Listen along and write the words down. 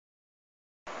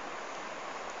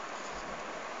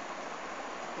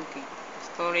Okay,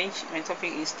 storage. My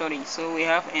topic is storage. So we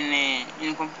have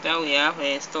in computer we have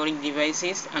storage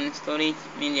devices and storage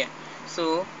media.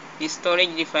 So the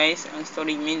storage device and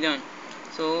storage medium.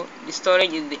 So the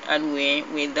storage is the hardware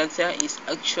where data is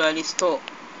actually stored,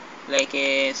 like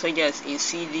such as a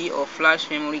CD or flash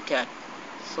memory card.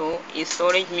 So a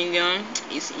storage medium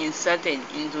is inserted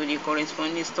into the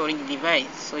corresponding storage device,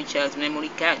 such as memory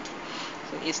card.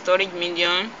 So a storage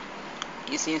medium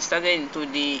is inserted into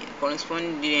the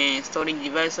corresponding storage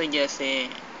device, such as a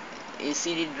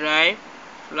CD drive,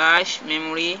 flash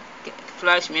memory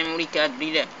card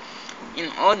reader, in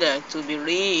order to be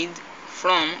read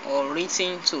from or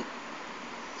written to.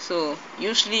 So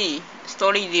usually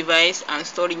storage device and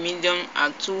storage medium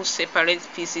are two separate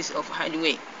pieces of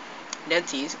hardware.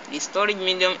 That is, the storage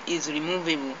medium is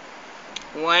removable,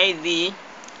 while the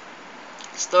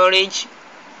storage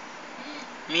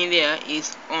media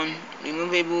is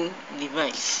unremovable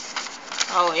device.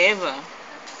 However,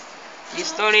 the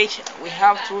storage, we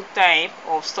have two types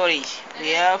of storage. We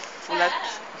have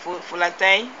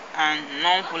volatile and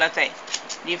non-volatile.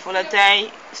 The volatile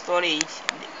storage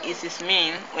is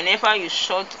mean whenever you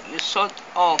shut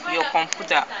off your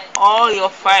computer, all your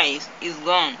files is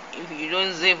gone if you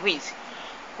don't save it.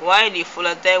 While the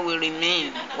volatile will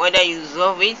remain whether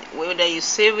you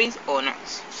save it or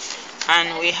not.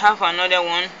 And we have another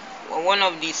one. One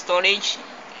of the storage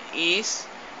is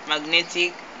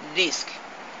magnetic disk.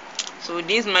 So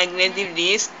this magnetic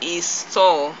disk is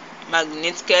stored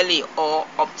magnetically or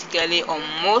optically on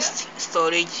most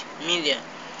storage media.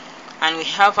 And we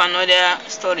have another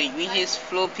storage, which is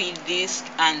floppy disk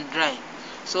and drive.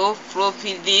 So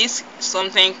floppy disk,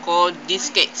 something called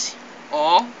diskette,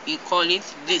 or we call it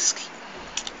disk,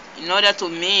 in order to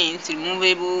meet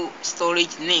removable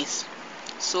storage needs.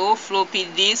 So floppy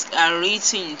disks are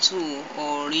written to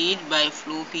or read by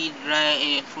floppy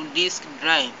disk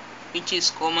drive, which is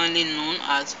commonly known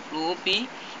as floppy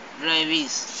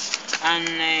drives.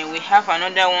 And we have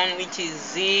another one, which is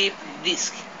zip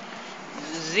disk.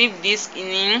 Zip disk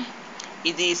meaning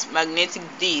it is magnetic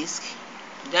disk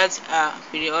that are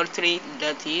periodic,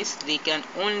 that is, they can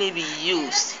only be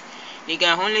used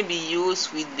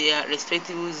with their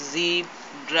respective zip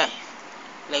drive.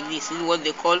 Like this is what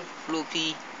they call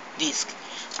floppy disk.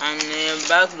 And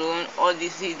background, all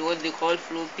this is what they call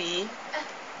floppy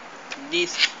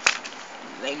disk,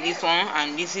 like this one,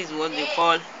 and this is what they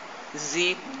call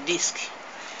zip disk.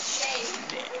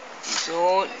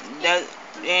 So that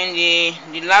then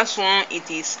the last one, it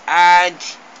is hard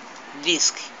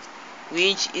disk,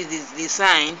 which is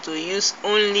designed to use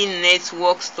only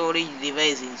network storage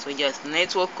devices, such as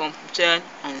network computer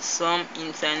and some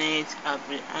internet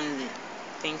appliances.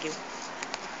 Thank you.